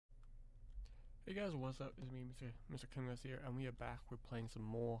Hey guys, what's up? It's me, Mr. Kingos here, and we are back. We're playing some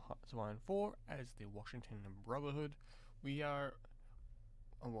more Hearts of Iron 4 as the Washington Brotherhood. We are,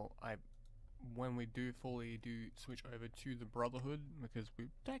 when we do fully switch over to the Brotherhood, because we're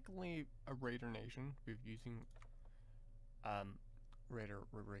technically a raider nation with using raider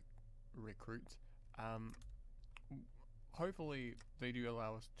recruits. Hopefully they do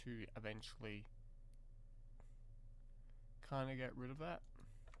allow us to eventually kind of get rid of that.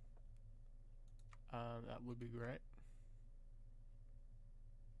 That would be great.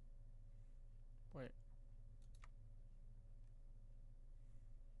 Wait.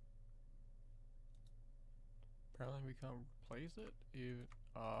 Apparently we can't replace it.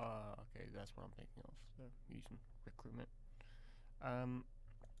 Okay, that's what I'm thinking of. They're using recruitment.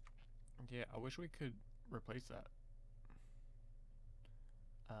 Yeah, I wish we could replace that.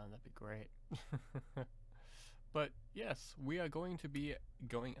 That'd be great. But yes, we are going to be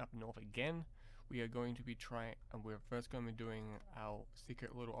going up north again. We are going to be and we're first going to be doing our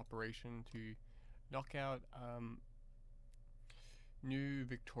secret little operation to knock out New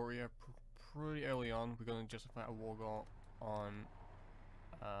Victoria pretty early on. We're going to justify a war goal on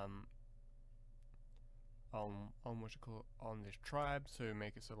what you call it, on this tribe, so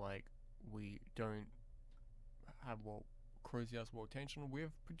make it so like we don't have crazy ass war tension.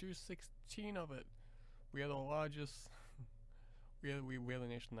 We've produced 16 of it. We are the largest. we are the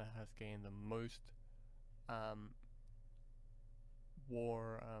nation that has gained the most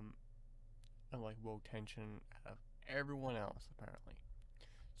war and like world tension out of everyone else apparently.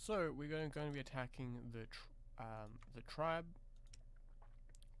 So we're going to be attacking the tribe.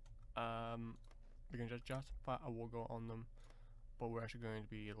 We're going to just justify a war goal on them, but we're actually going to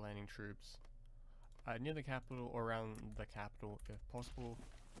be landing troops near the capital or around the capital if possible.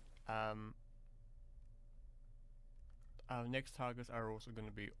 Our next targets are also going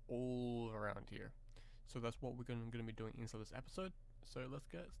to be all around here. So that's what we're going to be doing inside this episode. So let's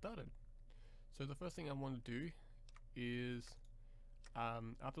get started. So the first thing I want to do is,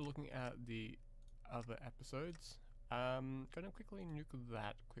 after looking at the other episodes, I'm going to quickly nuke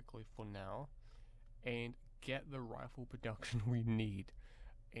that quickly for now and get the rifle production we need.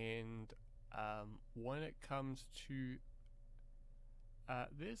 And when it comes to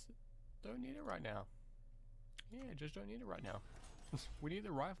this, don't need it right now. Yeah, just don't need it right now. We need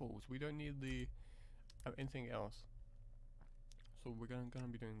the rifles. We don't need the anything else. So we're gonna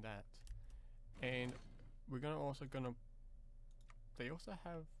be doing that, and we're gonna. They also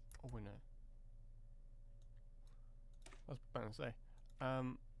have. Oh wait, no. I was about to say.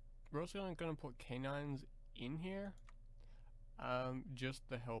 We're also gonna put canines in here, just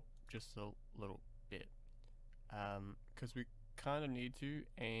to help, just a little bit, because we kind of need to,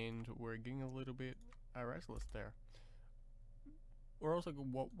 and we're getting a little bit restless there. We're also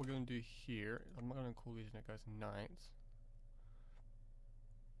what we're going to do here. I'm not going to call these guys knights,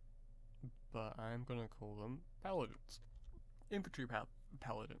 but I'm going to call them paladins, infantry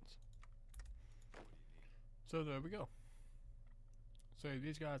paladins. So there we go. So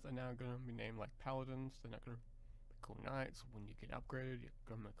these guys are now going to be named like paladins. They're not going to be called knights. When you get upgraded, you're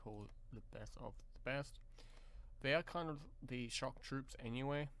going to call the best of the best. They are kind of the shock troops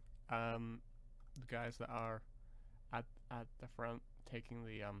anyway. The guys that are at the front taking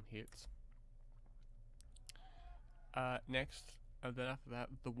the hits. Next, then after that,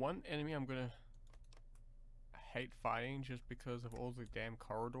 the one enemy I'm gonna hate fighting just because of all the damn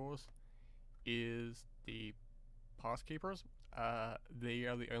corridors is the pass keepers. They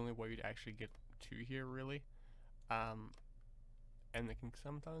are the only way to actually get to here, really. And they can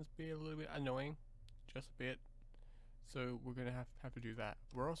sometimes be a little bit annoying, just a bit. So we're gonna have to do that.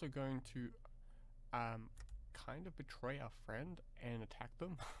 We're also going to kind of betray our friend and attack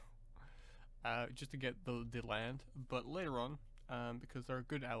them just to get the land, but later on, because they're a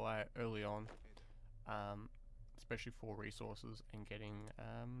good ally early on, especially for resources and getting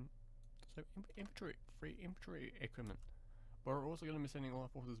free infantry equipment. But we're also going to be sending all our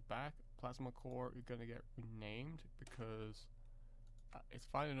forces back. Plasma Corps is going to get renamed because it's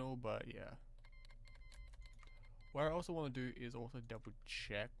fine and all, but yeah. What I also want to do is also double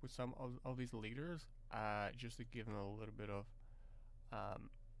check with some of these leaders, just to give them a little bit of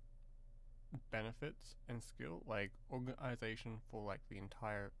benefits and skill, like organization for like the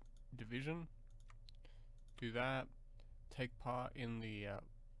entire division. Do that. Take part in the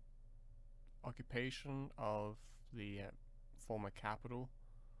occupation of the former capital.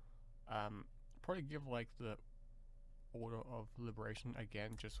 Probably give like the Order of Liberation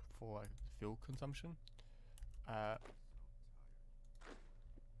again, just for like fuel consumption.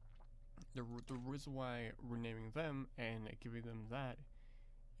 The reason why renaming them and giving them that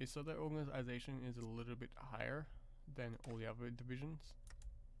is so their organization is a little bit higher than all the other divisions.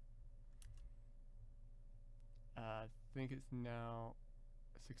 I think it's now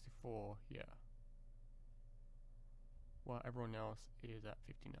 64, yeah. While everyone else is at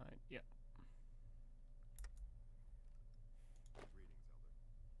 59, yeah.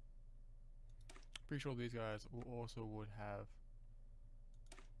 Pretty sure these guys also would have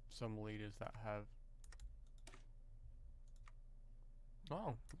some leaders that have.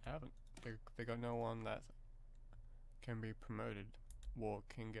 No, they haven't. They got no one that can be promoted or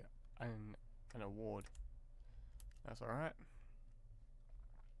can get an award. That's alright.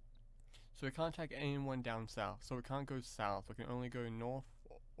 So we can't take anyone down south. So we can't go south. We can only go north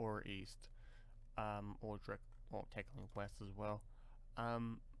or east, or technically west as well.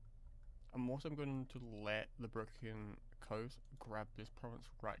 I'm also going to let the Broken Coast grab this province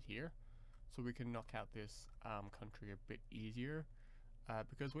right here, so we can knock out this country a bit easier.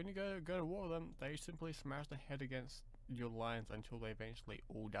 Because when you go to war with them, they simply smash their head against your lines until they eventually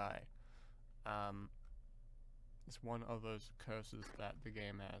all die. It's one of those curses that the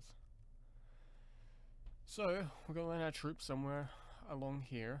game has. So we're gonna land our troops somewhere along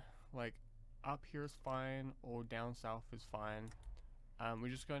here. Like up here is fine, or down south is fine.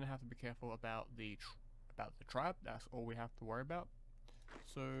 We're just going to have to be careful about the tribe. That's all we have to worry about.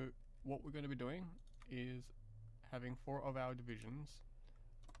 So what we're going to be doing is having 4 of our divisions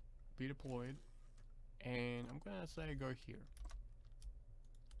be deployed, and I'm going to say go here.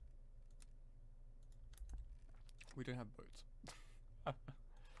 We don't have boats.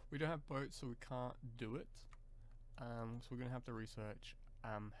 We don't have boats, so we can't do it. So we're going to have to research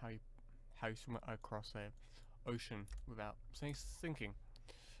how you swim across the ocean without sinking.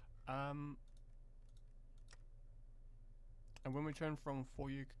 And when we turn from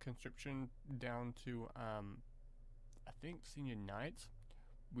 4-year conscription down to I think senior knights,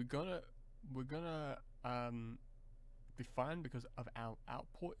 we're gonna be fine, because of our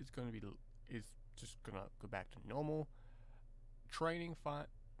output is just gonna go back to normal. Training fine,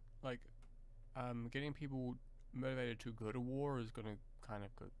 like getting people motivated to go to war is gonna kind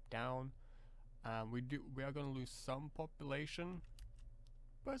of go down. We are going to lose some population,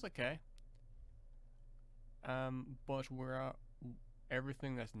 but it's okay. But we're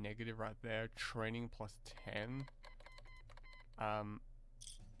everything that's negative right there. Training plus 10.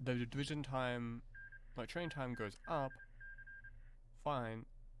 The division time, like training time, goes up. Fine,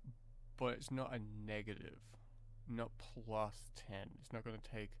 but it's not a negative. Not plus 10. It's not going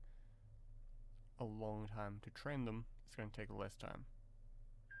to take a long time to train them. It's going to take less time.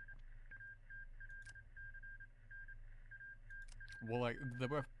 Well, like, they're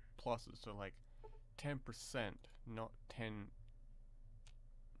both pluses, so like 10%, not 10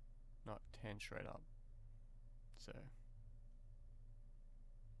 straight up. So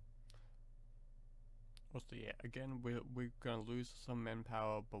also, yeah, again, we're gonna lose some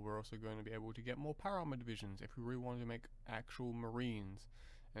manpower, but we're also going to be able to get more power armor divisions if we really want to make actual marines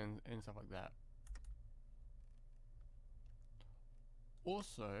and stuff like that.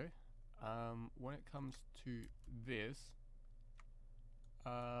 Also, when it comes to this,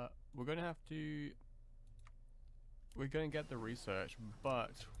 we're going to get the research,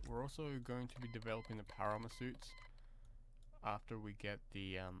 but we're also going to be developing the power armor suits after we get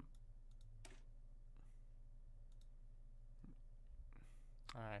the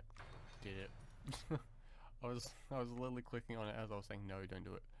I did it. I was literally clicking on it as I was saying no, don't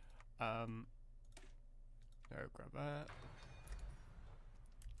do it. No, grab that.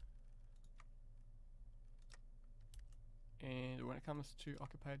 And when it comes to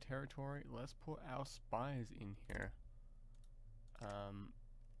occupied territory, let's put our spies in here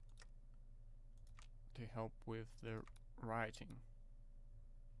to help with the rioting.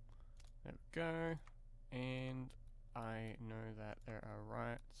 There we go. And I know that there are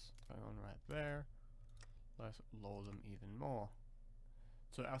riots going on right there. Let's lull them even more.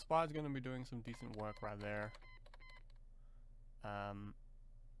 So our spies are going to be doing some decent work right there.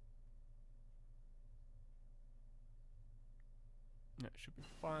 That should be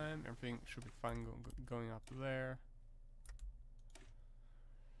fine. Everything should be fine going up there.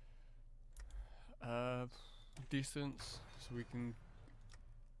 Distance, so we can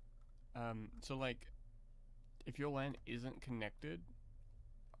so like if your land isn't connected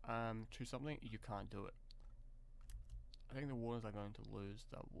to something, you can't do it. I think the Wardens are going to lose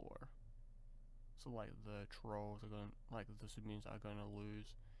that war. So like the trolls are going, like the civilians are going to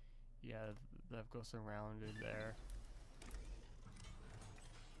lose. Yeah, they've got surrounded there.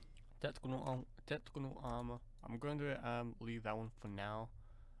 Tactical armor. I'm going to leave that one for now.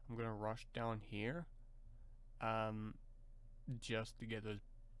 I'm going to rush down here just to get those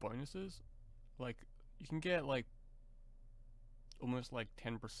bonuses. Like, you can get like almost like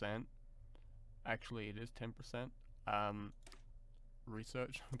 10%. Actually, it is 10%.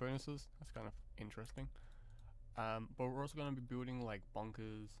 Research bonuses. That's kind of interesting. But we're also going to be building like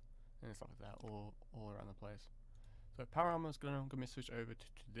bunkers and stuff like that all around the place. So power armor is going to switch over to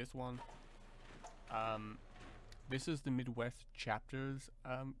this one. This is the Midwest chapters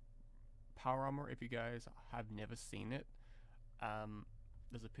power armor. If you guys have never seen it,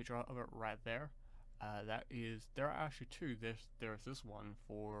 there's a picture of it right there. There are actually two. There's this one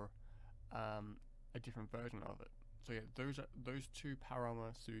for a different version of it. So yeah, those two power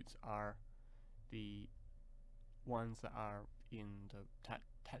armor suits are the ones that are in the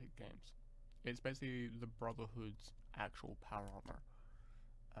tactic games. It's basically the Brotherhood's actual power armor.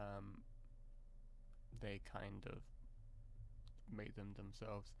 They kind of made them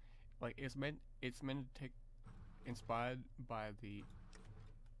themselves. Like it's meant to take inspired by the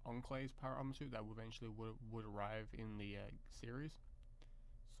Enclave's power armor suit that eventually would arrive in the series.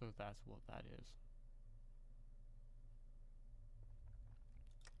 So that's what that is.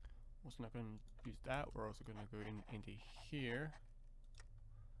 We're also not going to use that. We're also going to go into here,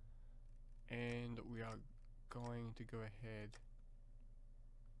 and we are going to go ahead.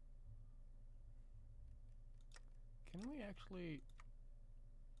 Can we actually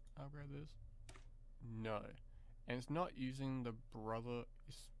upgrade this? No, and it's not using the brother.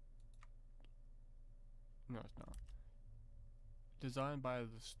 No, it's not. Designed by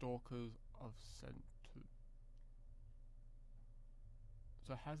the Stalkers of Centur.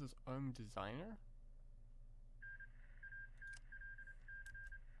 So it has its own designer?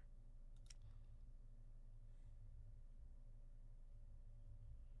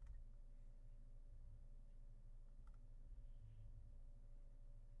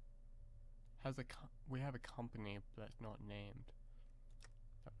 We have a company that's not named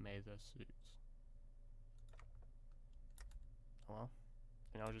that made those suits. Oh well.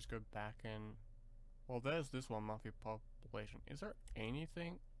 And I'll just go back and... Well, there's this one, monthly population. Is there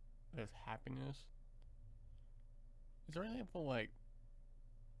anything that's happiness? Is there anything for like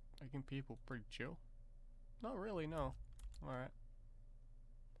making people pretty chill? Not really, no. Alright.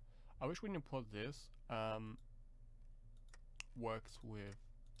 I wish we didn't put this. Works with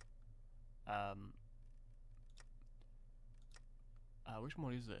which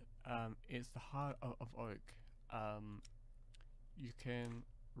mod is it? It's the Heart of Oak. You can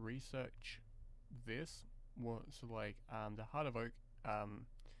research this. So like the Heart of Oak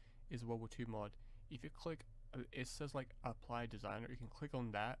is a World War II mod. If you click, it says like apply designer. You can click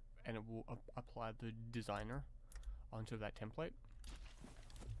on that and it will apply the designer onto that template,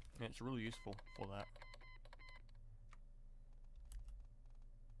 and it's really useful for that.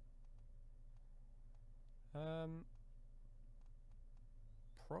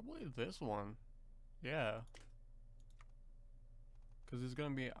 Probably this one. Yeah. Because there's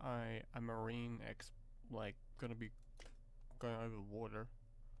gonna be a marine like gonna be going over water.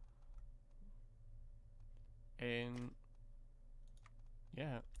 And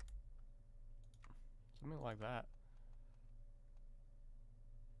yeah. Something like that.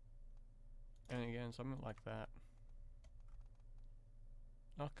 And again, something like that.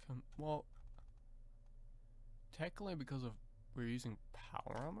 Okay, well, technically because of we're using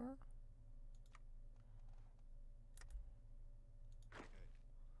power armor.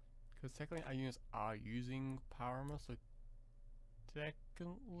 Because technically our units are using power armor, so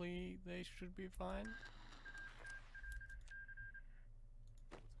technically they should be fine.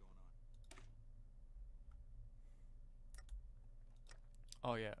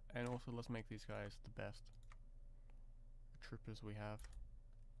 Oh yeah, and also let's make these guys the best troopers we have.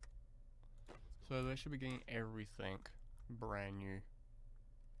 So they should be getting everything brand new.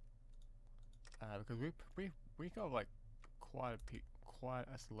 Because we got like quite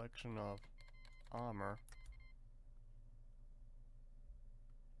a selection of armor.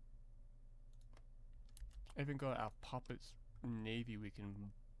 Even got our puppets navy we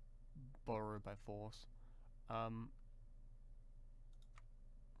can borrow by force.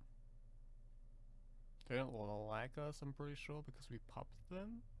 They don't like us, I'm pretty sure, because we puppet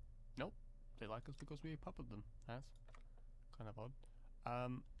them. Nope, they like us because we puppet them. That's kind of odd.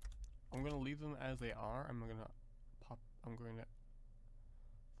 I'm gonna leave them as they are. I'm going to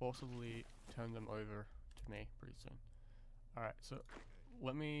forcibly turn them over to me pretty soon. Alright, so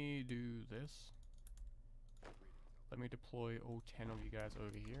let me do this. Let me deploy all 10 of you guys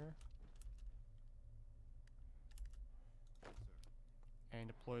over here. And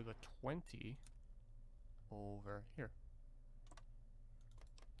deploy the 20 over here.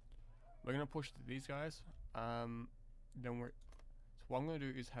 We're gonna push these guys. Then we're... So what I'm gonna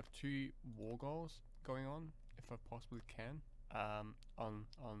do is have 2 war goals going on, if I possibly can, on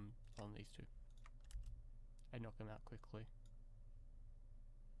these 2, and knock them out quickly.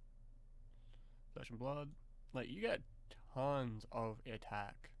 Flesh and blood, like you get tons of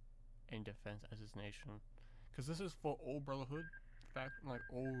attack and defense as this nation, because this is for all Brotherhood, fact, like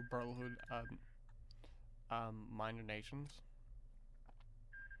all Brotherhood minor nations.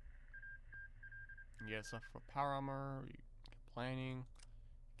 You get stuff for power armor, you get planning,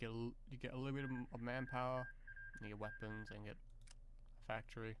 you get a little bit of manpower, you get weapons, and get a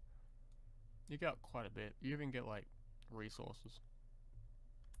factory. You get quite a bit. You even get like resources.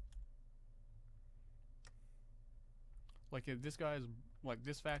 Like if this guy's like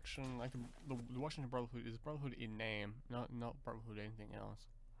this faction, like the Washington Brotherhood is Brotherhood in name, not Brotherhood anything else.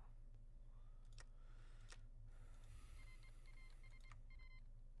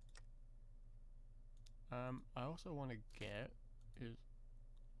 I also want to get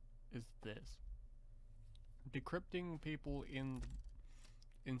is this decrypting people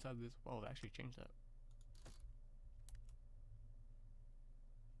inside this. Oh, they actually changed that.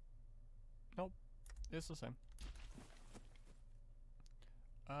 Nope, it's the same.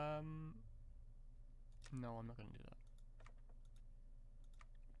 No, I'm not gonna do that.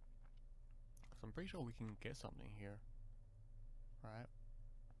 Cause I'm pretty sure we can get something here, right?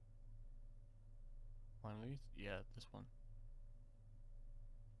 One of these? Yeah, this one.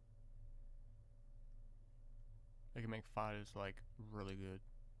 They can make fighters like really good.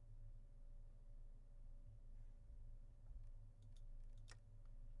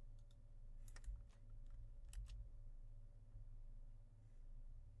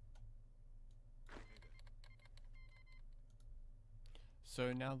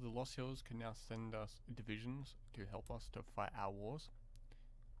 So now the Lost Hills can now send us divisions to help us to fight our wars.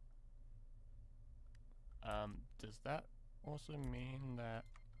 Does that also mean that...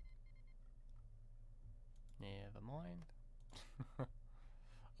 Never mind. I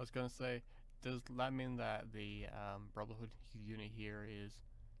was gonna say, does that mean that the Brotherhood unit here is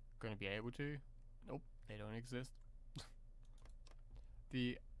gonna be able to? Nope, they don't exist.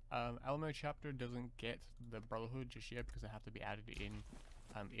 The Alamo chapter doesn't get the Brotherhood just yet because they have to be added in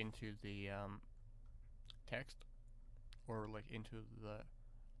into the text, or like into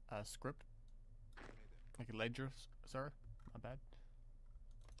the script, like a ledger. Sorry, my bad.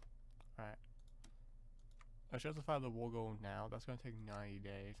 Alright, let's justify the war goal now. That's gonna take 90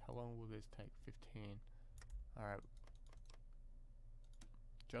 days. How long will this take? 15. Alright,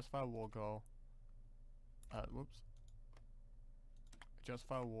 justify war goal. Whoops.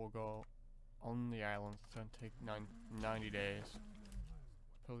 Justify war goal on the islands. It's gonna take 90 days.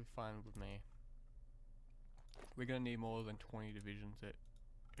 Totally fine with me. We're gonna need more than 20 divisions. It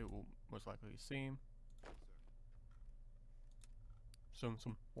will most likely seem. Some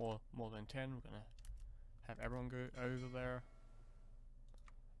more than 10. We're gonna have everyone go over there.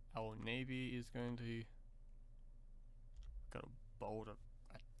 Our navy is going to got a bold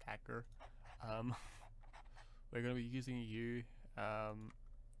attacker. We're gonna be using you.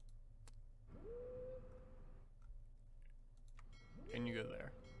 And you go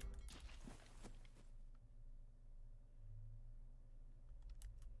there.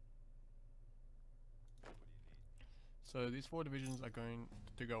 So these 4 divisions are going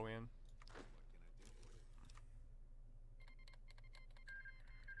to go in.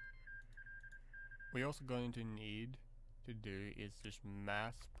 We're also going to need to do is just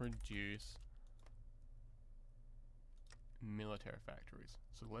mass produce military factories.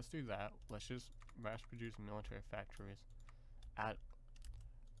 So let's do that. Let's just mass produce military factories out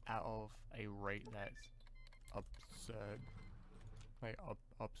of a rate that's absurd, like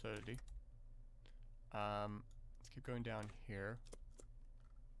absurdity. Let's keep going down here.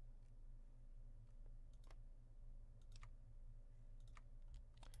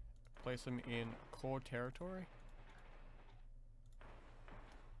 Place them in core territory.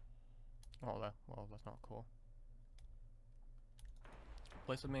 Oh, well, that's not cool.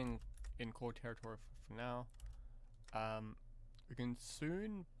 Place them in core territory for now. We can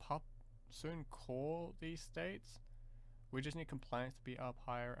soon core these states. We just need compliance to be up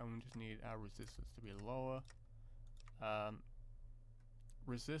higher, and we just need our resistance to be lower.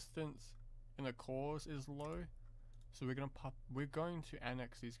 Resistance in the cores is low, so we're going to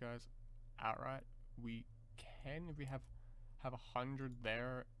annex these guys outright. We can if we have 100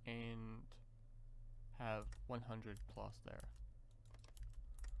 there and have 100 plus there.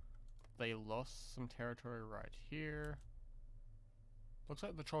 They lost some territory right here. Looks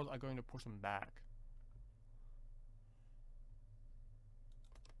like the trolls are going to push them back.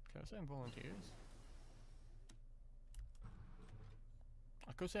 Can I send volunteers?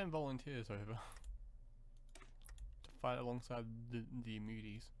 I could send volunteers over to fight alongside the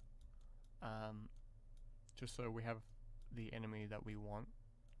muties. Just so we have the enemy that we want.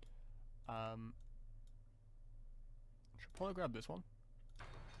 Should probably grab this one.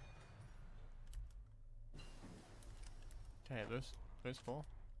 Okay, those four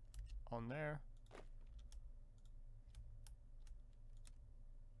on there.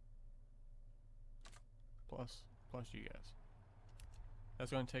 Plus you guys.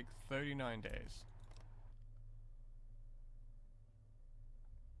 That's going to take 39 days.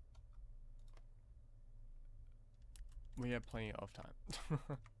 We have plenty of time.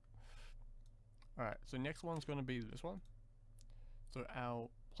 Alright, so next one's going to be this one. So our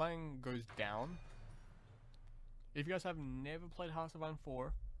playing goes down. If you guys have never played Hearts of Iron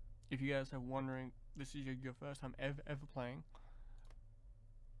 4, if you guys are wondering, this is your first time ever playing,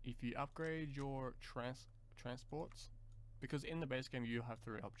 if you upgrade your transports, because in the base game you have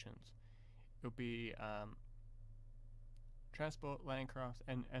 3 options. It'll be transport, land crafts,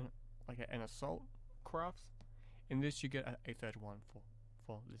 and like an assault crafts. In this you get a third one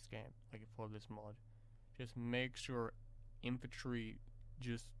for this game, like for this mod. Just make sure infantry,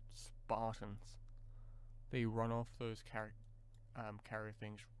 just Spartans, they run off those carry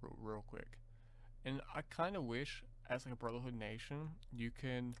things real quick. And I kind of wish, as like a Brotherhood nation, you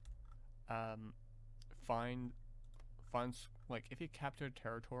can find like if you capture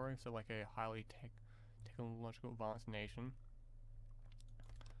territory, so like a highly technological advanced nation,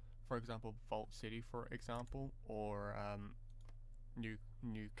 for example Vault City for example, or New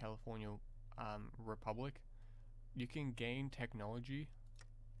California Republic, you can gain technology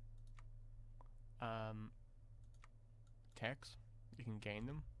techs, you can gain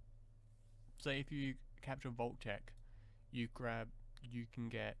them. Say if you capture Vault Tech, you can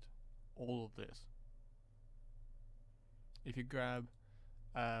get all of this. If you grab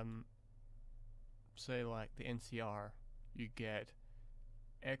say like the NCR, you get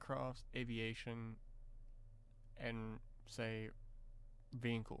aircrafts, aviation, and say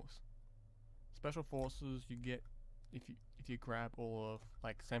vehicles. Special forces you get if you grab all of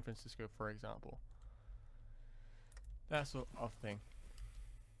like San Francisco for example. That sort of thing.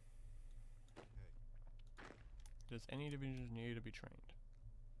 Does any divisions need to be trained?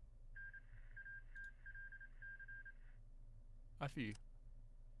 A few.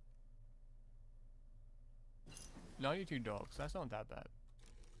 92 dogs, that's not that bad.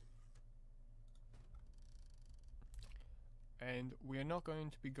 And we are not going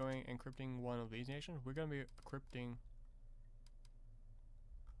to be encrypting one of these nations, we're going to be encrypting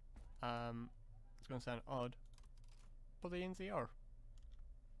it's going to sound odd, but the NCR.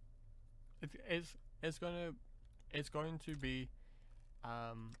 It's going to be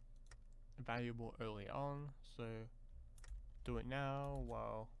valuable early on, so do it now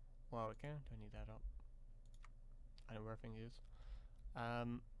while we can. Don't need that up. I know where everything is.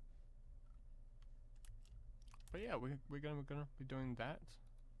 But yeah, we're gonna be doing that.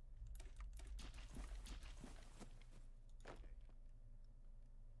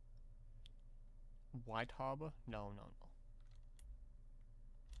 White Harbor? No.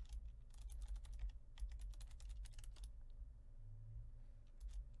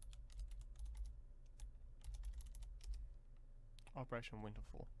 Operation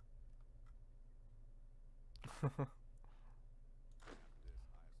Winterfall.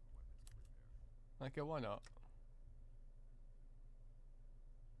 Okay, why not?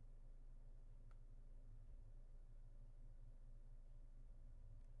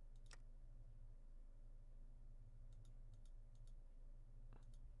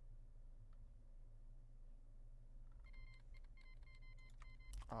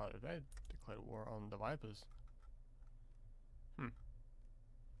 Oh, they declared war on the Vipers.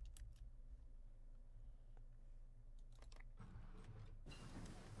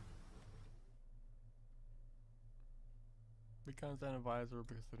 Becomes an advisor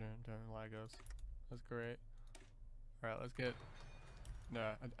because they don't like us. That's great. Alright, let's get... No,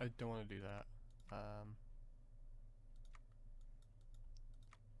 I don't want to do that.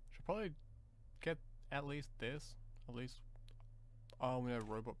 Should probably get at least this. At least... Oh, we know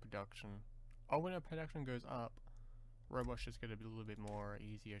robot production. Oh, when our production goes up, robots just get a little bit more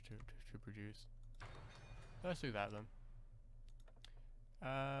easier to produce. Let's do that then.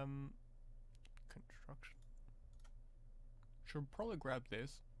 Construction. Should probably grab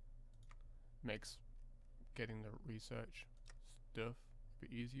this. Makes getting the research stuff a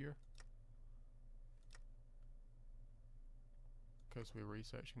bit easier. Because we're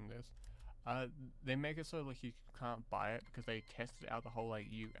researching this. They make it so like you can't buy it because they tested out the whole like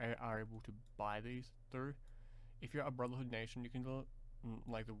you are able to buy these through. If you're a Brotherhood nation, you can do it.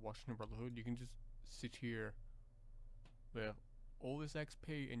 like the Washington Brotherhood, you can just sit here with all this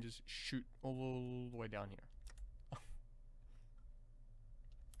XP and just shoot all the way down here.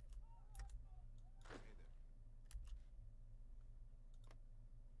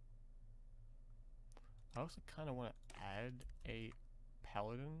 I also kind of want to add a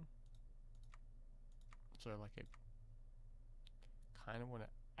paladin. So like a kind of want to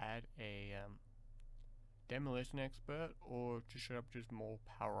add a demolition expert, or just straight up just more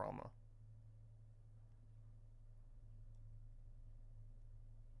power armor.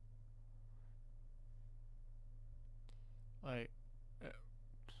 Like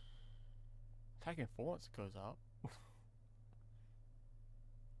attacking force goes up.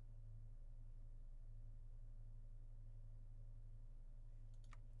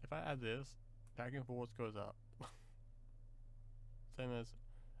 If I add this, attacking force goes up. Same as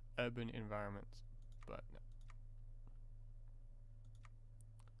urban environments, but no.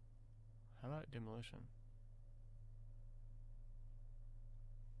 How about demolition?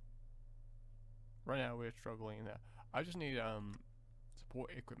 Right now we're struggling in there. I just need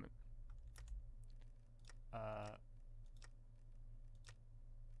support equipment. Oh,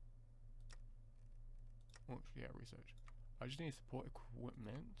 yeah, research. I just need support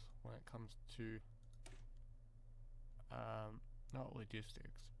equipment when it comes to not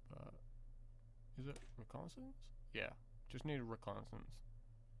logistics, but is it reconnaissance? Yeah, just need a reconnaissance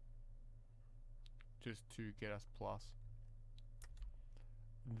just to get us plus.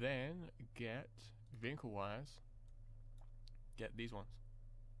 Then get vehicle wise, get these ones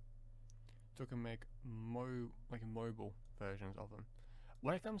so I can make mobile versions of them.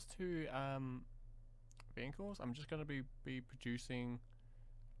 When it comes to vehicles, I'm just gonna be producing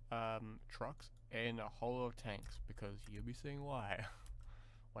trucks and a whole lot of tanks, because you'll be seeing why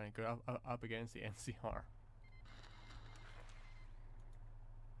when I go up against the NCR.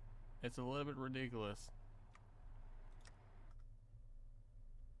 It's a little bit ridiculous.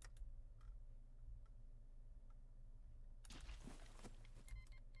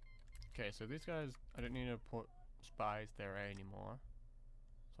 Okay, so these guys, I don't need to put spies there anymore.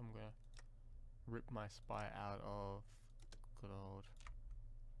 So I'm gonna rip my spy out of the good old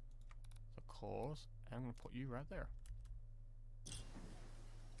the cores, and I'm gonna put you right there.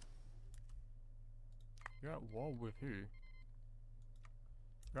 You're at war with who?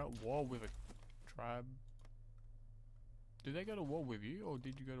 You're at war with a tribe. Did they go to war with you, or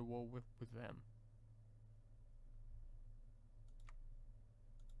did you go to war with them?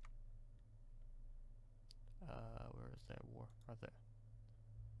 Where is that war? Right there.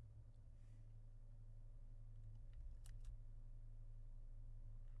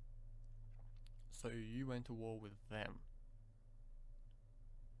 So you went to war with them.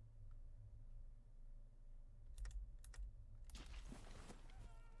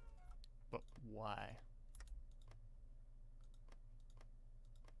 But why?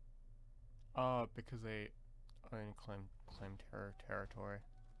 Because they own claim territory.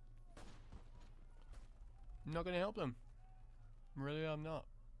 I'm not gonna help them. Really, I'm not.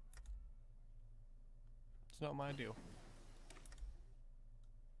 It's not my deal.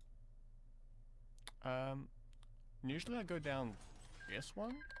 Usually I go down this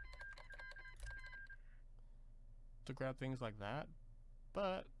one to grab things like that,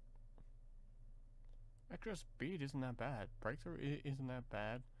 but extra speed isn't that bad. Breakthrough isn't that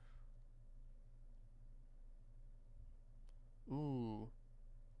bad. Ooh,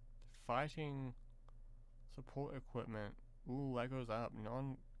 fighting support equipment. Ooh, that goes up.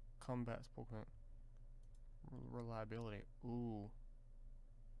 Non-combat support equipment. Reliability. Ooh,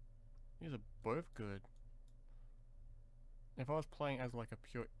 these are both good. If I was playing as like a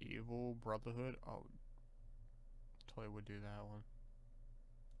pure evil brotherhood, I totally would do that one.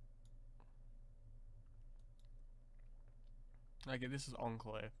 Okay, this is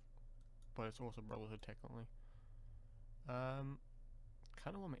Enclave, but it's also Brotherhood technically. Kind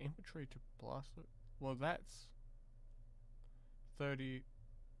of want my infantry to blast it. Well, that's 30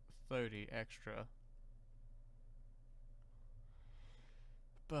 extra.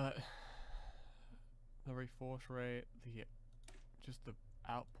 But the reforce rate, just the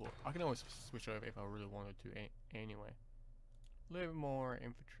output. I can always switch over if I really wanted to anyway. A little bit more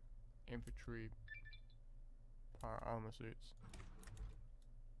infantry power armor suits.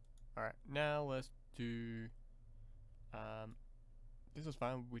 Alright, now let's do this is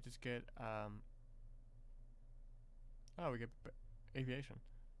fine. We just get we get aviation.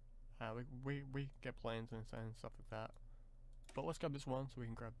 We get planes and stuff like that. But let's grab this one so we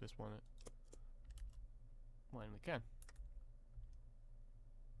can grab this one when we can.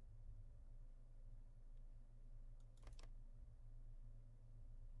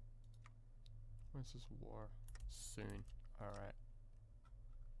 When's this war? Soon. Alright.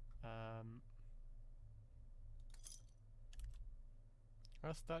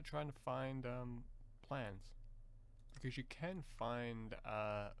 Let's start trying to find plans. Because you can find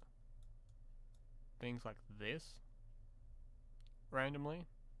things like this randomly.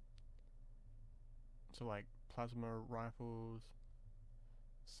 So like plasma rifles,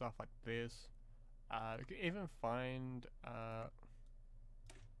 stuff like this. You can even find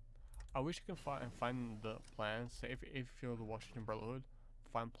I wish you can find the plans. So if you're the Washington Brotherhood,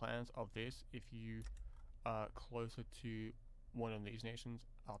 find plans of this if you are closer to one of these nations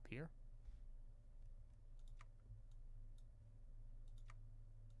up here.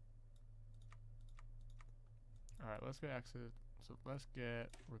 Alright, let's get access. So let's get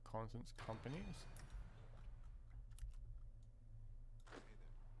reconnaissance companies.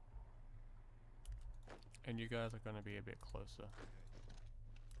 And you guys are going to be a bit closer.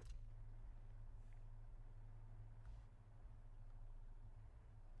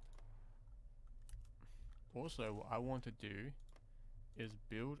 Also, what I want to do is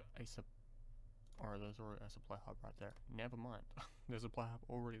build a there's already a supply hub right there. Never mind. There's a supply hub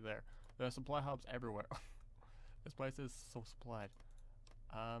already there. There are supply hubs everywhere. This place is so supplied.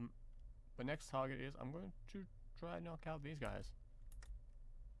 The next target is I'm going to try and knock out these guys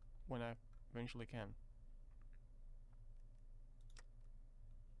when I eventually can.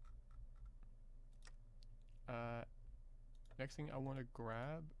 Next thing I want to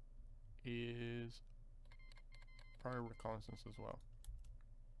grab is probably reconnaissance as well.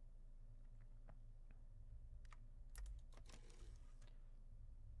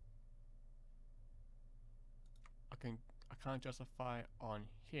 I can't justify on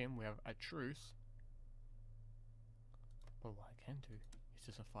him. We have a truce. But what I can do is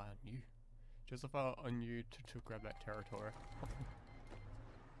justify on you. Justify on you to grab that territory.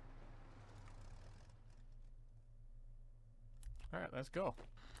 Alright, let's go.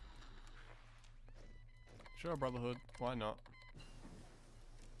 Sure, Brotherhood. Why not?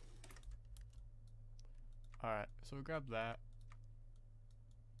 Alright, so we grab that.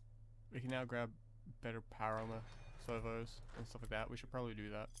 We can now grab better power armor, servos, and stuff like that. We should probably do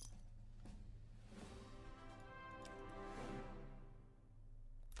that.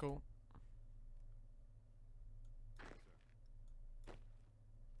 Cool.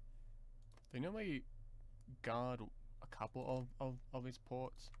 They normally guard a couple of these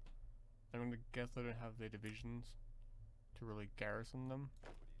ports. I'm gonna guess they don't have their divisions to really garrison them.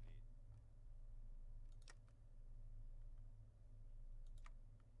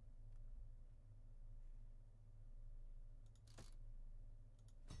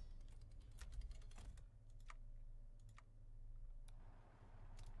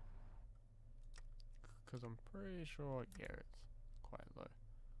 Because I'm pretty sure, yeah, it's quite low.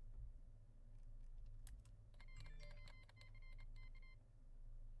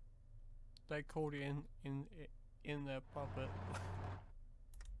 They called in their puppet.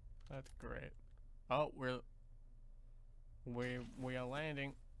 That's great. Oh, we are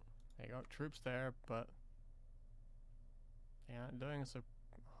landing. They got troops there, but they aren't doing so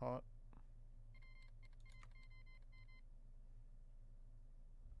hot.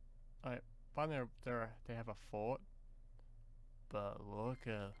 I find they have a fort, but look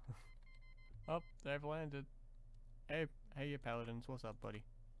at oh, they've landed. Hey you paladins, what's up, buddy?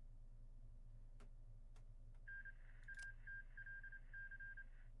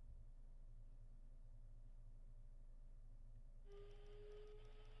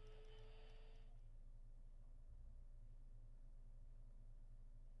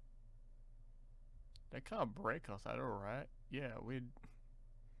 They can't break us at all, right? Yeah, we'd...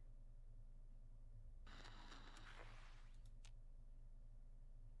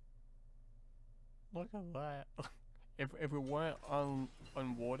 Look at that. If we weren't on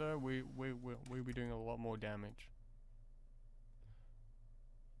water, we'd be doing a lot more damage.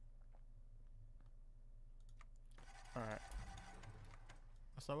 Alright.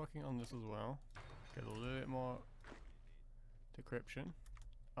 I'll start working on this as well. Get a little bit more decryption.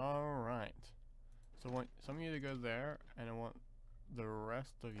 Alright. So I want some of you to go there, and I want the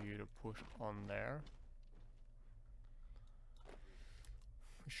rest of you to push on there.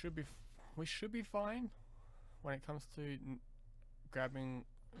 We should be fine when it comes to knocking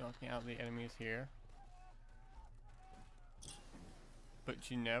out the enemies here. But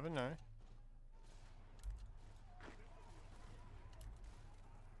you never know.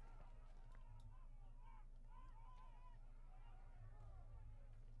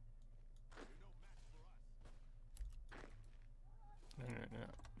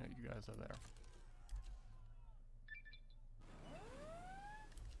 No, you guys are there.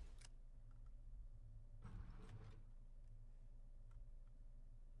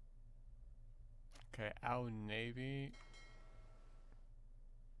 Okay, our navy.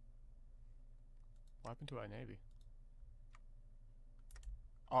 What happened to our navy?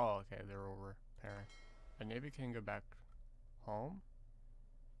 Oh, okay, they're all repairing. Our navy can go back home.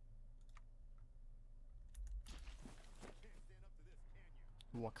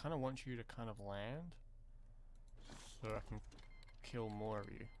 Well, I kind of want you to kind of land so I can kill more of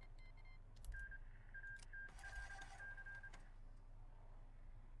you.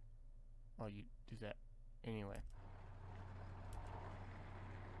 Oh, you do that anyway.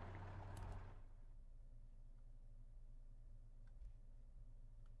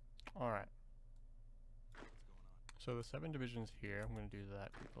 Alright. So the 7 divisions here, I'm going to do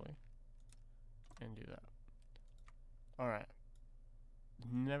that quickly. And do that. Alright.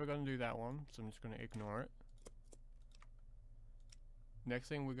 Never going to do that one, so I'm just going to ignore it. Next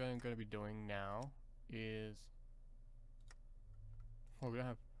thing we're going to be doing now is... What we're going to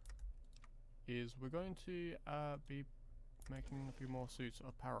have... is we're going to be making a few more suits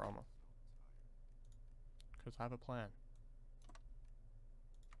of power armor. Because I have a plan.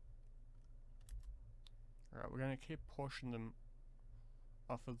 Alright, we're going to keep pushing them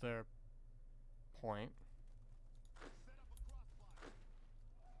off of their point.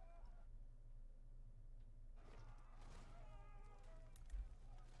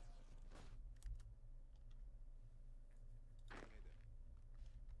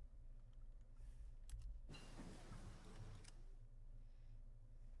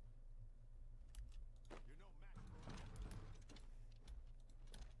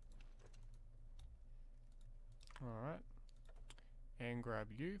 Alright. And grab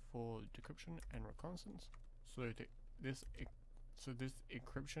you for decryption and reconnaissance. So this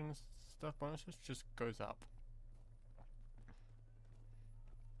encryption stuff bonuses just goes up.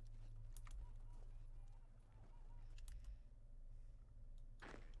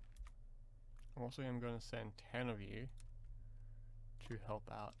 Also, I'm going to send 10 of you to help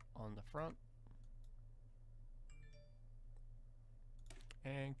out on the front.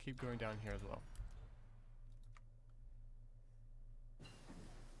 And keep going down here as well.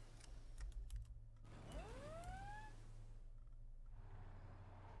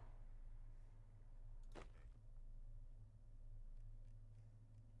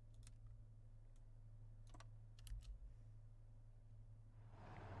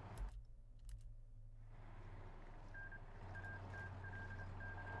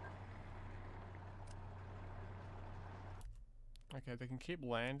 Okay, they can keep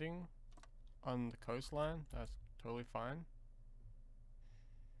landing on the coastline. That's totally fine.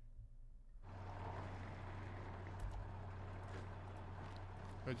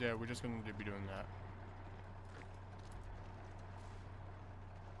 But yeah, we're just going to be doing that.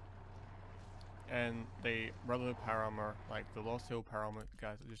 And the regular power armor, like the Lost Hill power armor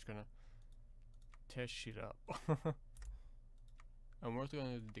guys, are just gonna tear shit up. And we're also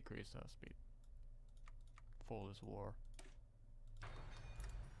going to decrease our speed for this war.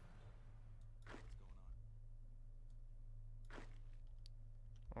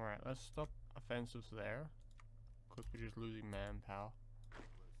 Alright, let's stop offensives there, because we're just losing manpower.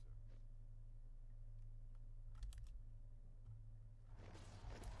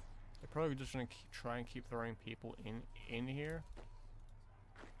 They're probably just gonna try and keep throwing people in here.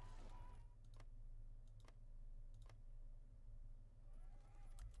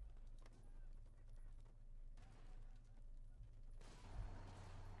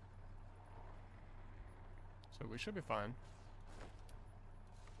 So we should be fine.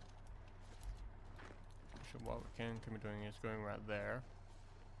 What we can be doing is going right there,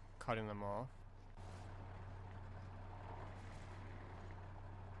 cutting them off.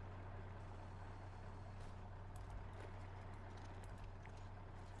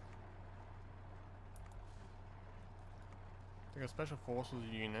 They got special forces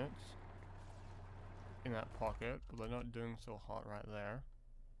units in that pocket, but they're not doing so hot right there.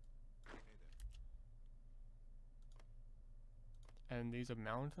 And these are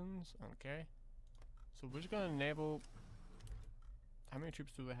mountains, okay. So we're just gonna enable... How many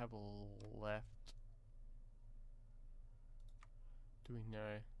troops do they have left? Do we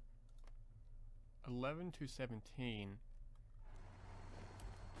know? 11 to 17.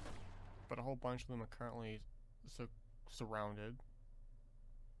 But a whole bunch of them are currently surrounded.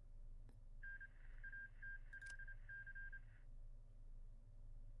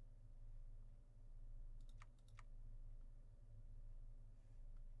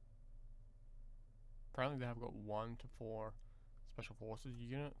 Apparently they have got 1 to 4 special forces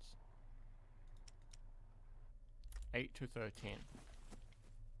units. 8 to 13.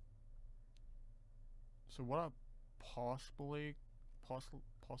 So what I possibly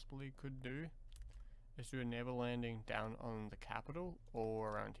could do Let's do a naval landing down on the capital or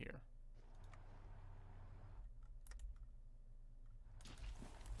around here.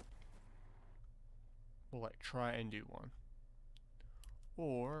 We'll like try and do one.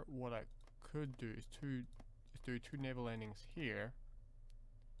 Or what I could do is do two naval landings here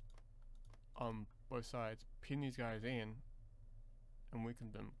on both sides, pin these guys in, and we can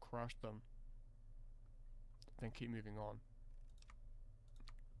then crush them, then keep moving on.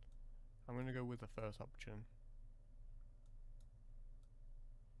 I'm gonna go with the first option.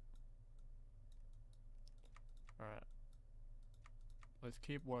 Alright. Let's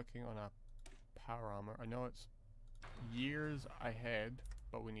keep working on our power armor. I know it's years ahead,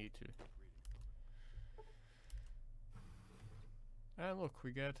 but we need to. And look,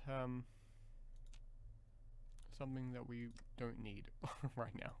 we get something that we don't need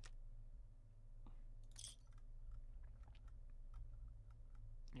right now.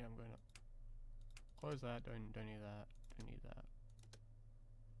 Yeah, I'm gonna close that. Don't need that. Don't need that.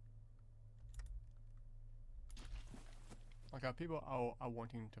 Like our people are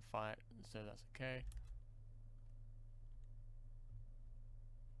wanting to fight, so that's okay.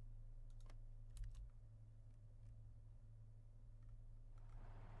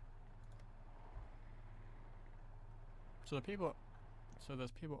 So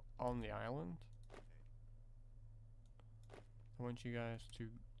there's people on the island. I want you guys to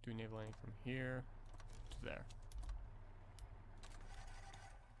do naval landing from here to there.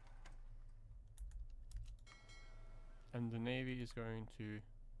 And the Navy is going to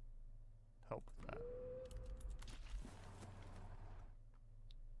help with that.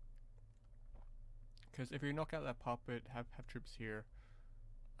 Because if you knock out that puppet, have troops here,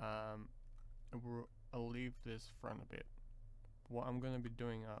 I'll leave this front a bit. What I'm going to be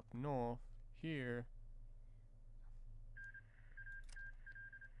doing up north here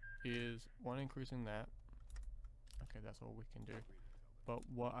is one, increasing that. Okay, that's all we can do. But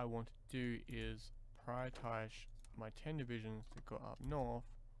what I want to do is prioritize my 10 divisions to go up north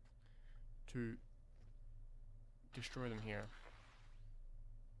to destroy them here.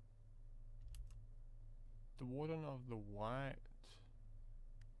 The Warden of the White.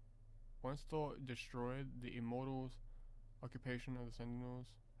 Once thought destroyed, the Immortals' occupation of the Sentinels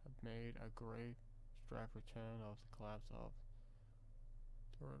have made a great strife return of the collapse of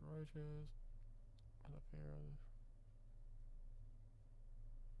Torrent Roaches and the fear of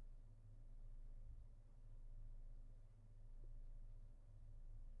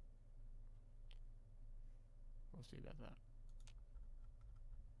we'll see about that.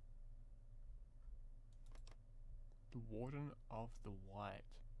 The Warden of the White.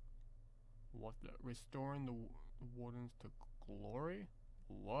 What the? Restoring the Wardens to glory?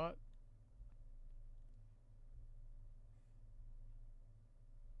 What?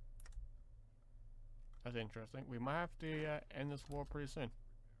 That's interesting. We might have to end this war pretty soon.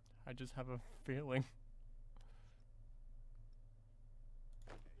 I just have a feeling.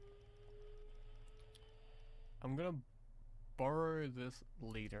 I'm gonna borrow this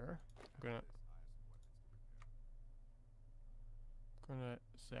leader.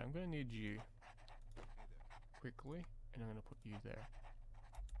 I'm gonna need you quickly, and I'm gonna put you there.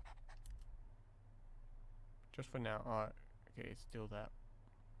 Just for now. Okay, it's still that.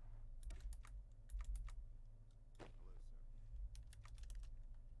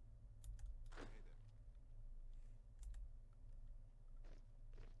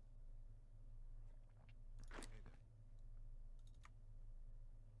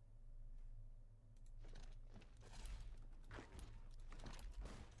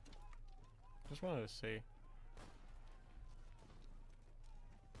 Just wanted to see.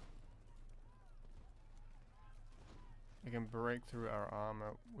 We can break through our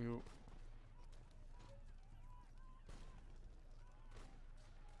armor.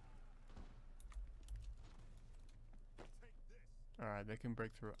 Alright, they can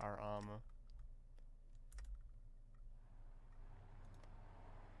break through our armor.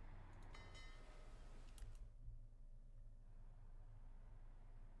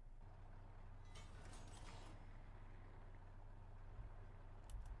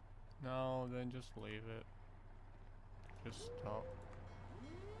 No, then just leave it. Just stop.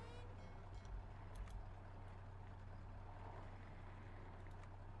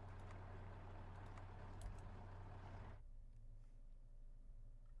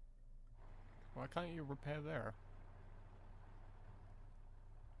 Why can't you repair there?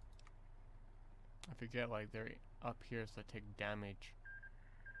 I forget, like, they're up here, so they take damage.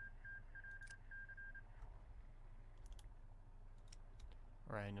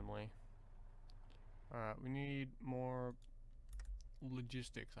 Randomly. Alright, we need more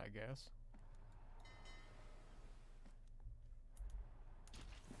logistics, I guess.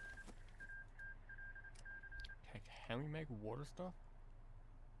 Can we make water stuff?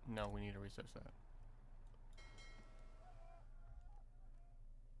 No, we need to research that.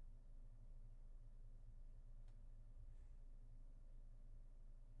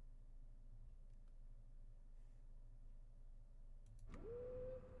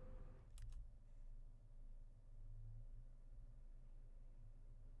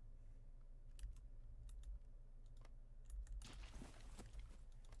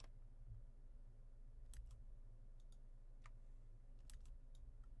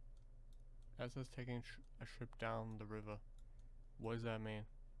 As us taking a ship down the river. What does that mean?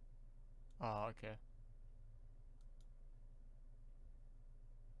 Ah, okay.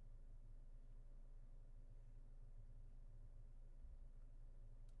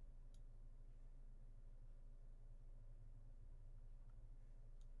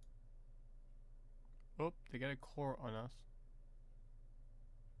 Oh, they got a core on us.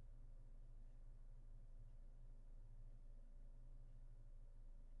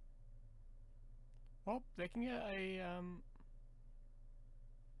 Oh, they can get a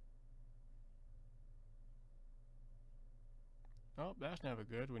Oh, that's never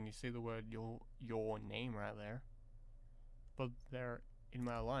good when you see the word your name right there. But they're in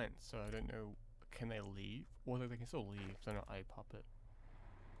my alliance, so I don't know. Can they leave? Or they can still leave. They're not a puppet.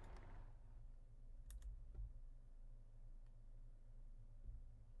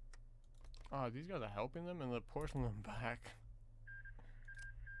 Oh, these guys are helping them and they're pushing them back.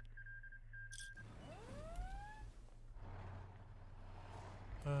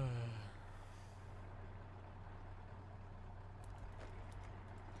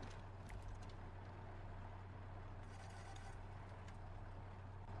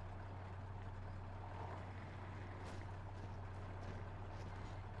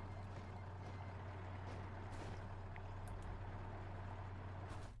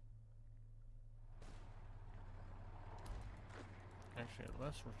 Actually,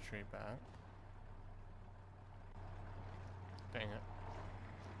 let's retreat back. Dang it.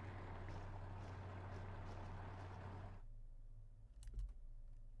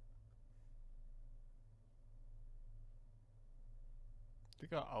 They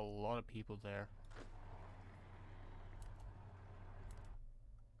got a lot of people there.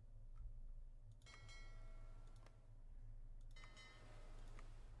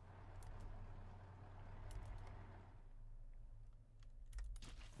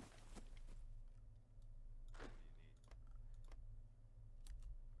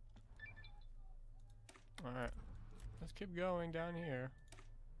 Alright, let's keep going down here.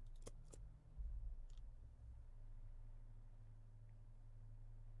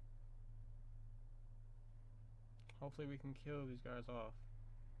 Hopefully we can kill these guys off.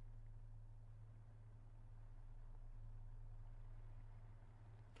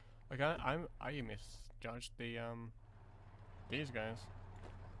 Like I misjudged the these guys.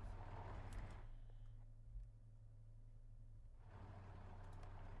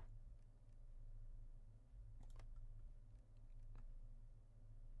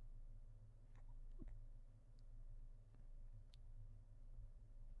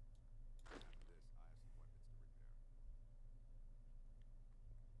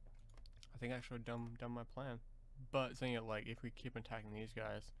 I think I should have done my plan. But saying it like if we keep attacking these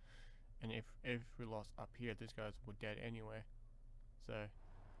guys, and if we lost up here, these guys were dead anyway. So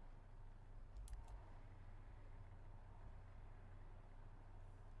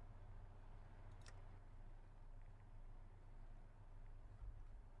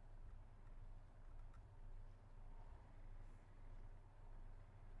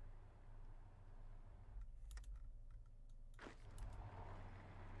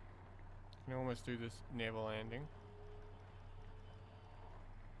we can almost do this naval landing.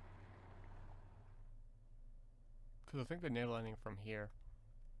 Because I think the naval landing from here.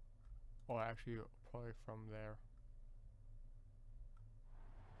 Or actually probably from there.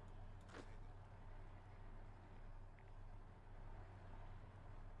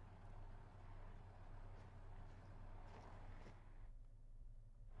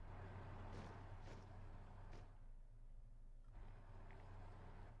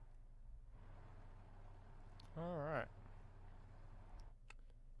 Alright.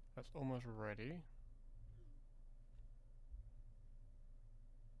 That's almost ready.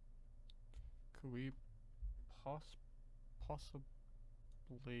 Could we possibly...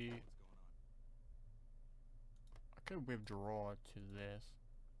 I could withdraw to this.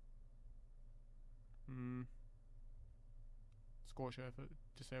 Scorch effort.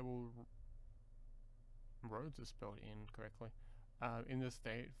 Disable roads is spelled incorrectly. In this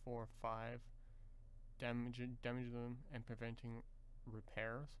state for 5. Damage them and preventing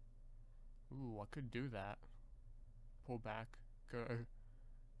repairs. Ooh, I could do that. pull back, go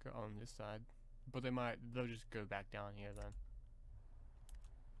on this side, but they'll just go back down here then.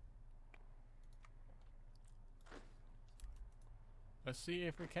 Let's see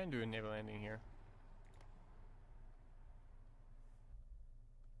if we can do a naval landing here.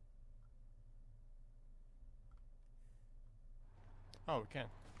 Oh, we can.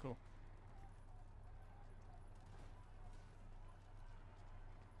 Cool.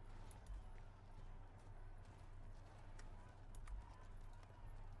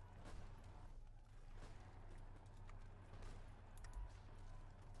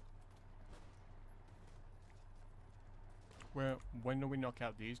 Well, when we knock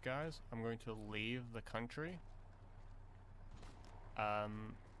out these guys, I'm going to leave the country. I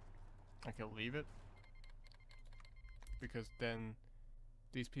can leave it because then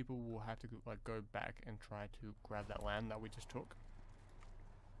these people will have to like go back and try to grab that land that we just took.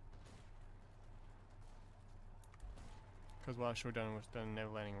 Because what I should have done was done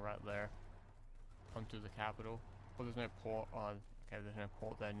naval landing right there onto the capital. But there's no port on. Okay, there's no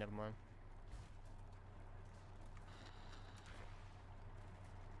port there. Never mind.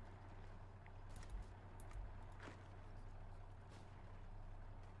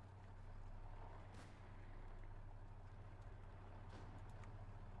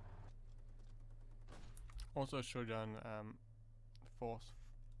 Also should have done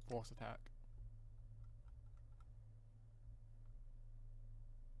force attack.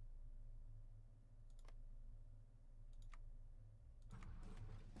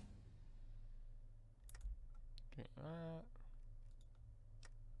 Okay,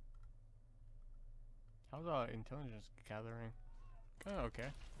 how's our intelligence gathering? Oh, okay.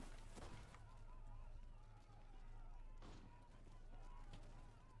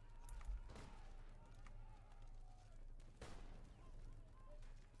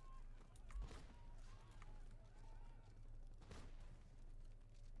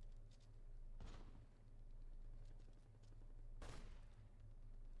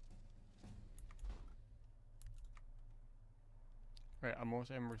 Right, I'm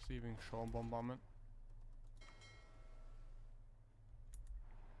also receiving shore bombardment.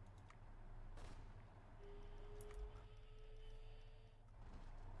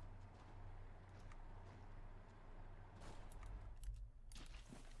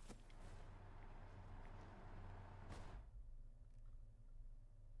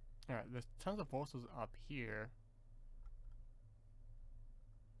 Alright, there's tons of forces up here.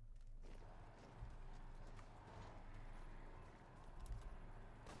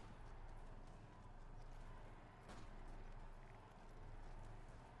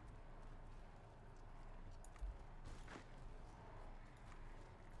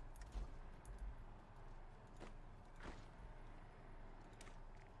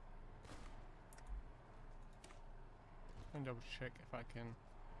 Let me double check if I can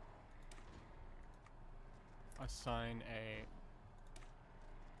assign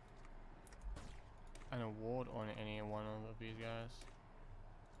an award on any one of these guys.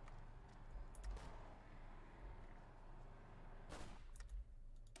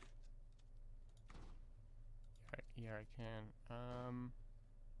 Yeah, I can.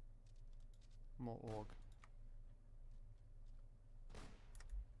 More org.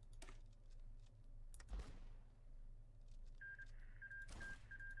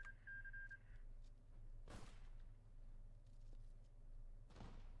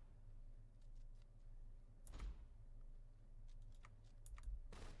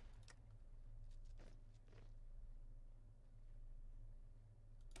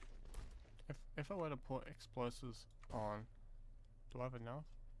 If I were to put explosives on, do I have enough?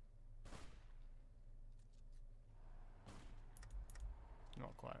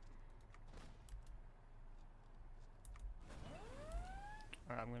 Not quite.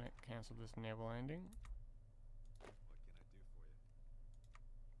 Alright, I'm gonna cancel this naval landing. What can I do for you?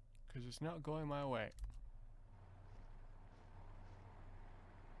 Because it's not going my way.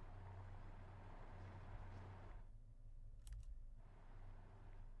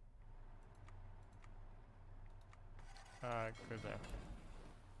 Go there.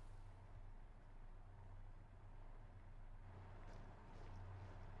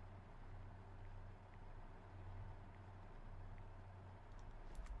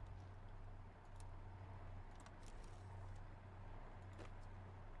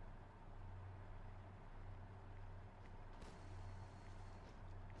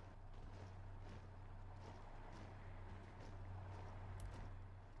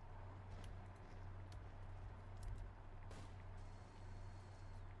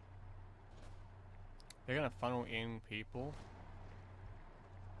 They're gonna funnel in people.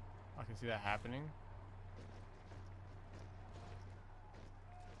 I can see that happening.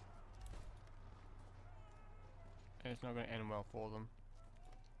 And it's not going to end well for them.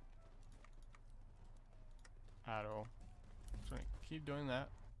 At all. Just going to keep doing that.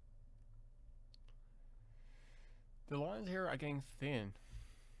 The lines here are getting thin.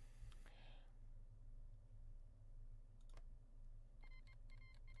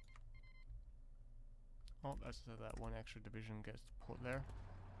 Oh, that's so that one extra division gets put there.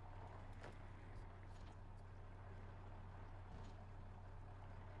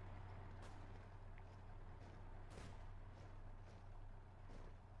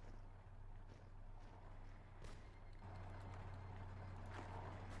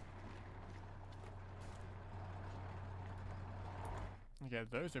 Yeah,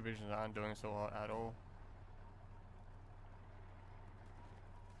 those divisions aren't doing so hot at all.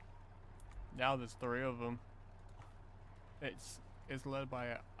 Now there's 3 of them. It's led by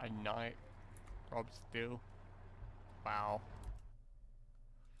a knight, Rob Still. Wow.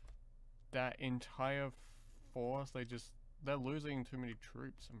 That entire force, they're losing too many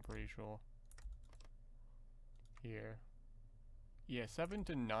troops, I'm pretty sure. Here. Yeah, 7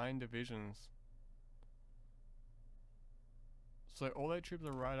 to 9 divisions. So all their troops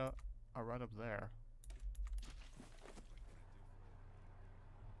are right up there.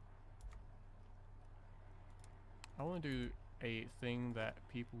 I want to do a thing that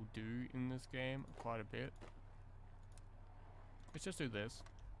people do in this game quite a bit. Let's just do this.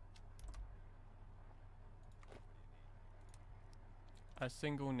 A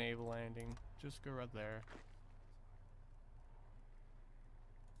single naval landing. Just go right there.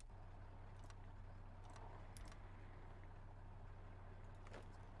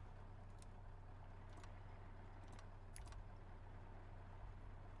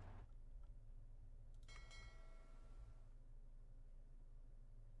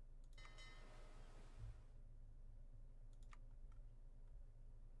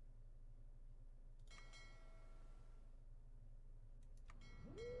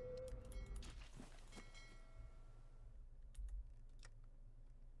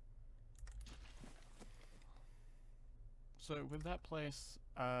 So with that place,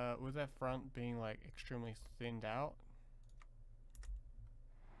 with that front being like extremely thinned out.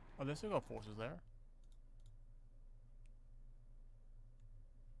 Oh, they still got forces there.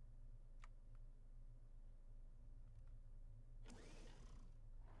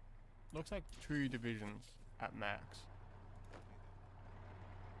 Looks like 2 divisions at max.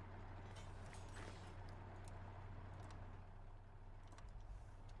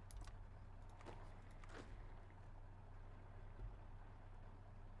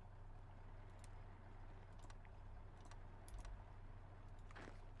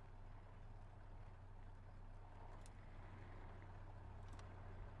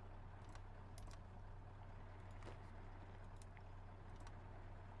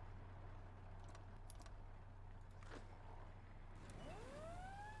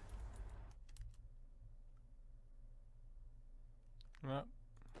 Well,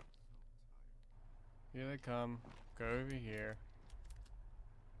 here they come. Go over here.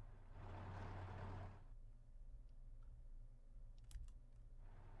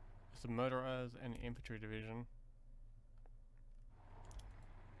 It's the motorized and infantry division.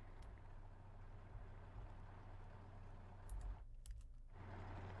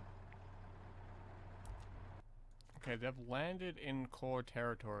 Okay, they've landed in core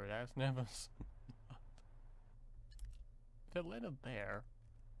territory. That's never. They landed there.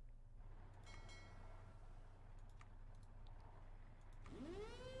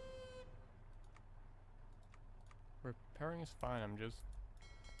 Repairing is fine. I'm just.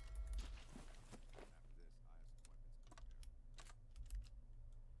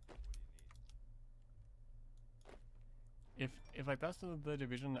 If like that's the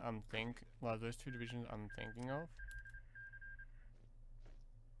division I'm those 2 divisions I'm thinking of.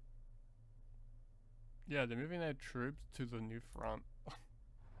 Yeah, they're moving their troops to the new front.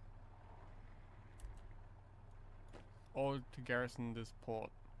 Or to garrison this port.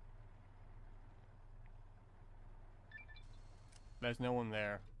 There's no one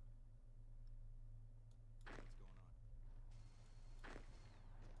there.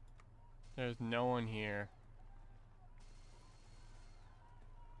 There's no one here.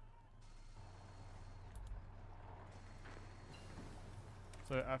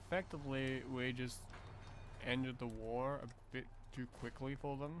 So effectively, we just ended the war a bit too quickly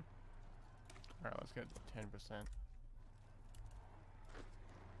for them. Alright, let's get 10%.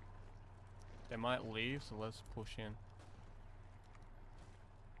 They might leave, so let's push in.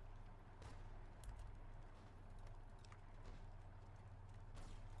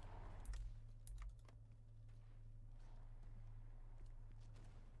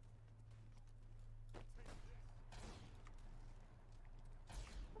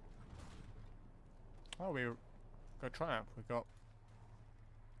 Oh, we got triumph. We got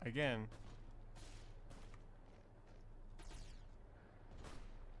again.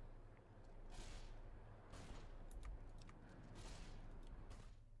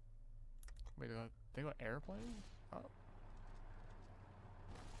 Wait, they got airplanes? Oh.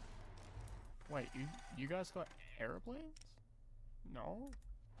 Wait, you guys got airplanes? No?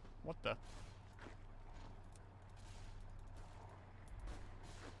 What the?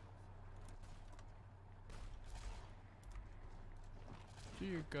 Do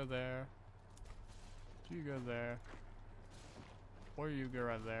you go there? Do you go there? Or you go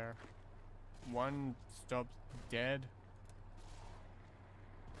right there? One stops dead.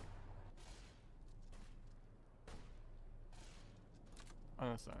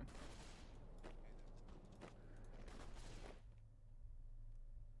 Understand.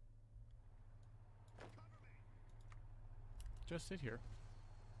 Just sit here.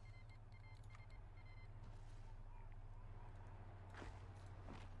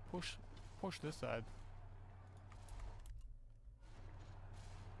 Push this side.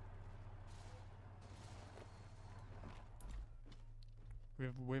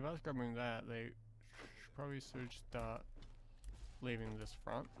 With us grabbing that, they probably should start leaving this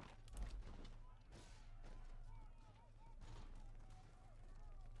front.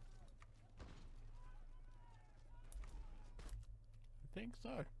 I think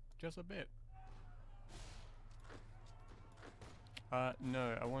so. Just a bit.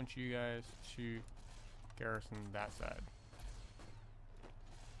 No, I want you guys to garrison that side.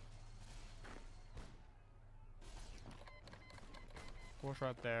 Push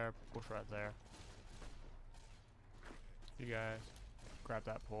right there, push right there. You guys grab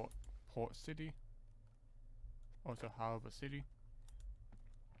that port city. Also Harbor City.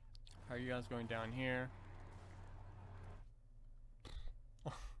 How are you guys going down here?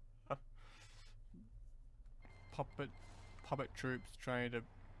 Puppet troops trying to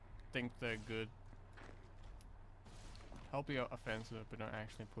think they're good. Help you out offensive, but don't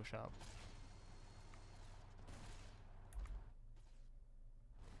actually push up.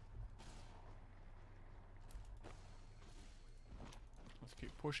 Let's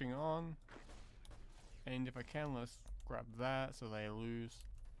keep pushing on. And if I can, let's grab that so they lose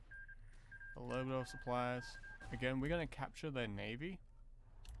a little bit of supplies. Again, we're gonna capture their navy.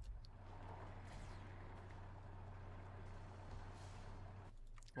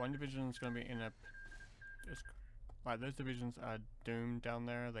 One division is going to be in a... like, those divisions are doomed down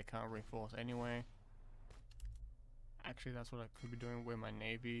there. They can't reinforce anyway. Actually, that's what I could be doing with my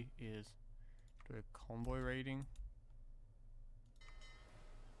navy, is do a convoy raiding.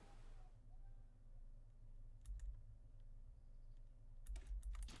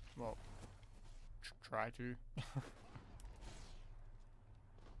 Well, try to.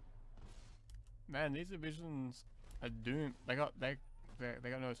 Man, these divisions are doomed. They got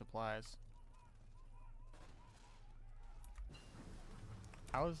no supplies.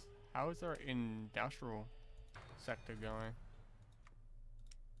 How is their industrial sector going?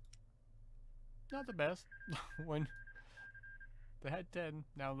 Not the best. When they had 10,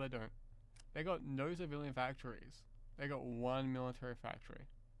 now they don't. They got no civilian factories. They got one military factory.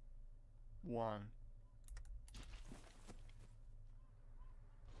 One.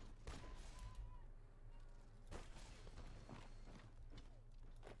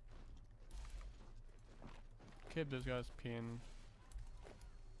 Keep those guys pinned.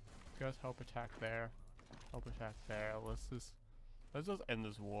 You guys help attack there. Help attack there. Let's just end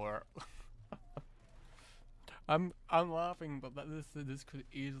this war. I'm laughing, but this could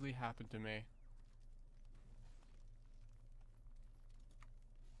easily happen to me.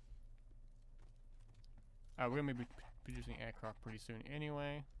 We're gonna be producing aircraft pretty soon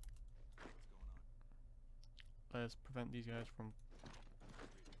anyway. Let's prevent these guys from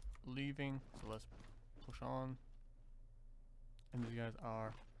leaving. So let's push on. And these guys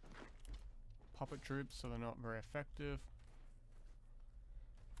are puppet troops, so they're not very effective.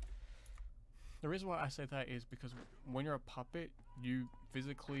 The reason why I say that is because when you're a puppet, you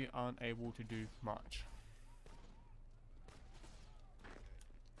physically aren't able to do much.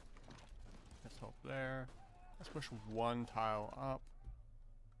 Let's help there. Let's push one tile up.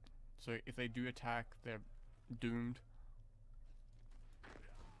 So if they do attack, they're doomed.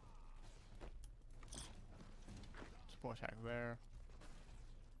 Support attack there.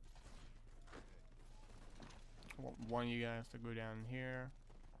 I want one of you guys to go down here.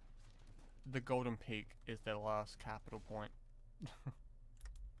 The Golden Peak is their last capital point.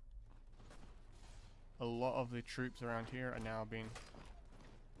 A lot of the troops around here are now being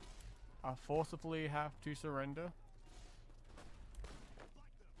forcibly have to surrender.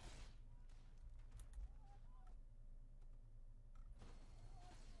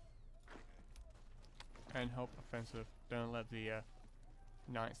 and help offensive. Don't let the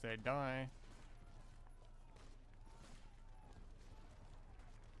knights there die.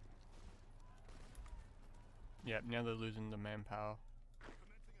 Yep, now they're losing the manpower.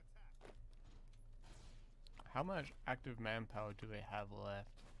 How much active manpower do they have left?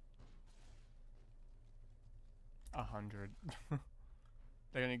 100.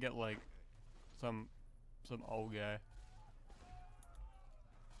 They're gonna get like some old guy.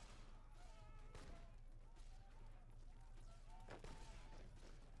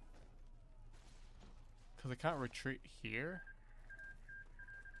 Cause I can't retreat here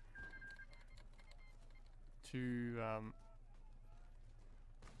to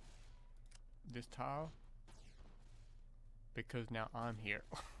this tile because now I'm here.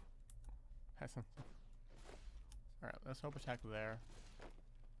 Alright, let's hope attack there.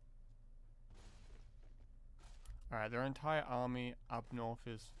 Alright, their entire army up north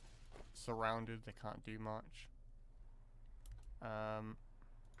is surrounded, they can't do much.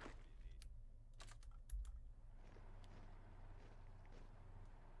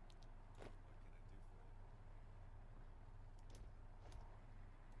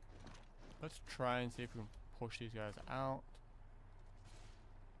 Let's try and see if we can push these guys out.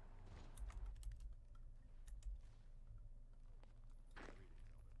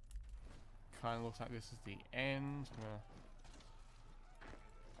 Kind of looks like this is the end.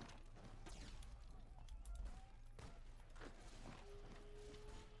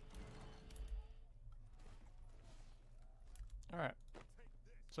 Alright.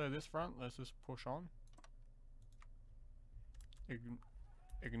 So this front, let's just push on.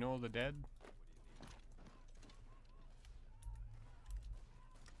 Ignore the dead.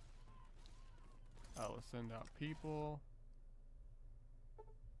 Let's send out people.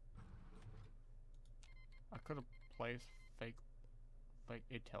 I could have placed fake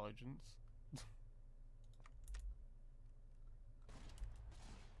intelligence.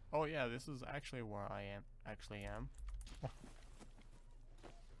 Oh yeah, this is actually where I am.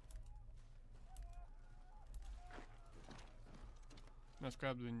 Let's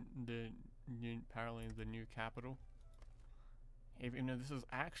grab the new, apparently the new capital. Even though this has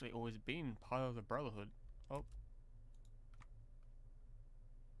actually always been part of the Brotherhood. Oh.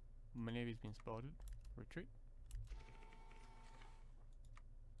 My navy's been spotted. Retreat.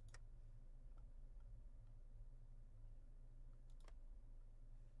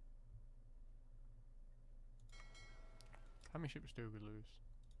 How many ships do we lose?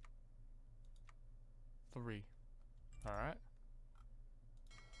 3. Alright.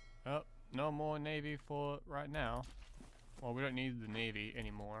 Oh, no more navy for right now. Well, we don't need the navy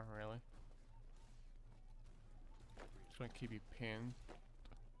anymore, really. Just gonna keep you pinned.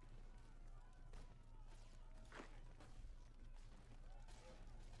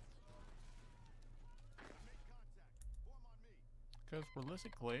 Because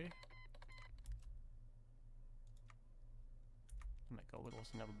realistically, oh my god, we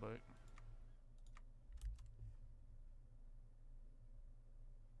lost another boat.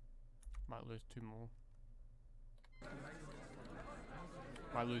 Might lose 2 more.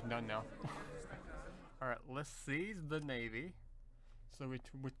 Might lose none now. Alright, let's seize the navy. So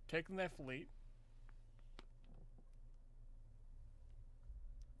we're taking their fleet.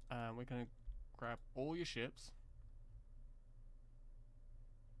 We're gonna grab all your ships.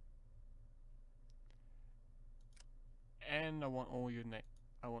 And I want all your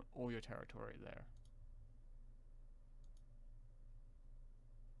territory there.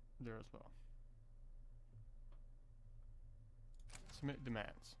 There as well. Submit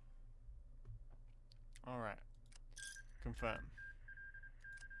demands. Alright. Confirm.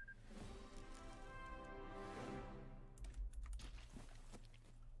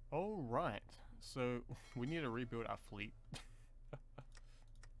 Alright. So we need to rebuild our fleet.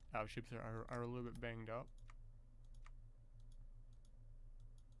 Our ships are a little bit banged up.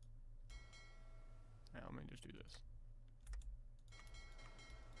 Now let me just do this.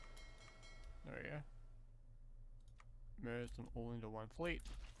 There we go. Merge them all into one fleet.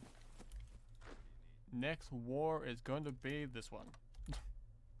 Next war is going to be this one.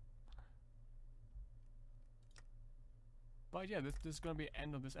 But yeah, this is going to be the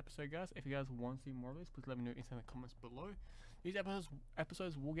end of this episode, guys. If you guys want to see more of this, please let me know in the comments below. These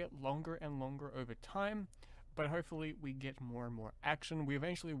episodes will get longer and longer over time, but hopefully we get more and more action. We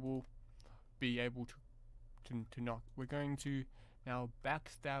eventually will be able to knock. We're going to now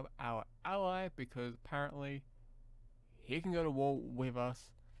backstab our ally because apparently he can go to war with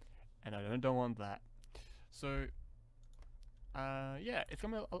us, and I don't want that. So yeah, it's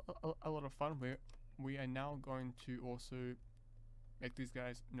gonna be a lot of fun. We are now going to also make these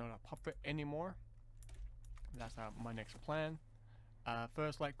guys not a puppet anymore. That's my next plan.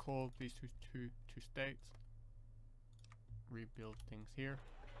 First, like, call these two states. Rebuild things here.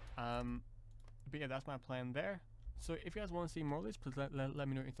 But yeah, that's my plan there. So if you guys want to see more of this, please let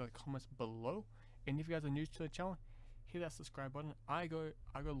me know in the comments below. And if you guys are new to the channel, hit that subscribe button. I go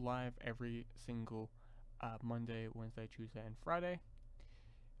live every single Monday, Wednesday, Tuesday, and Friday.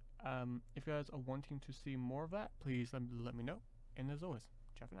 If you guys are wanting to see more of that, please let me know. And as always,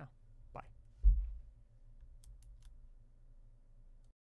 ciao for now.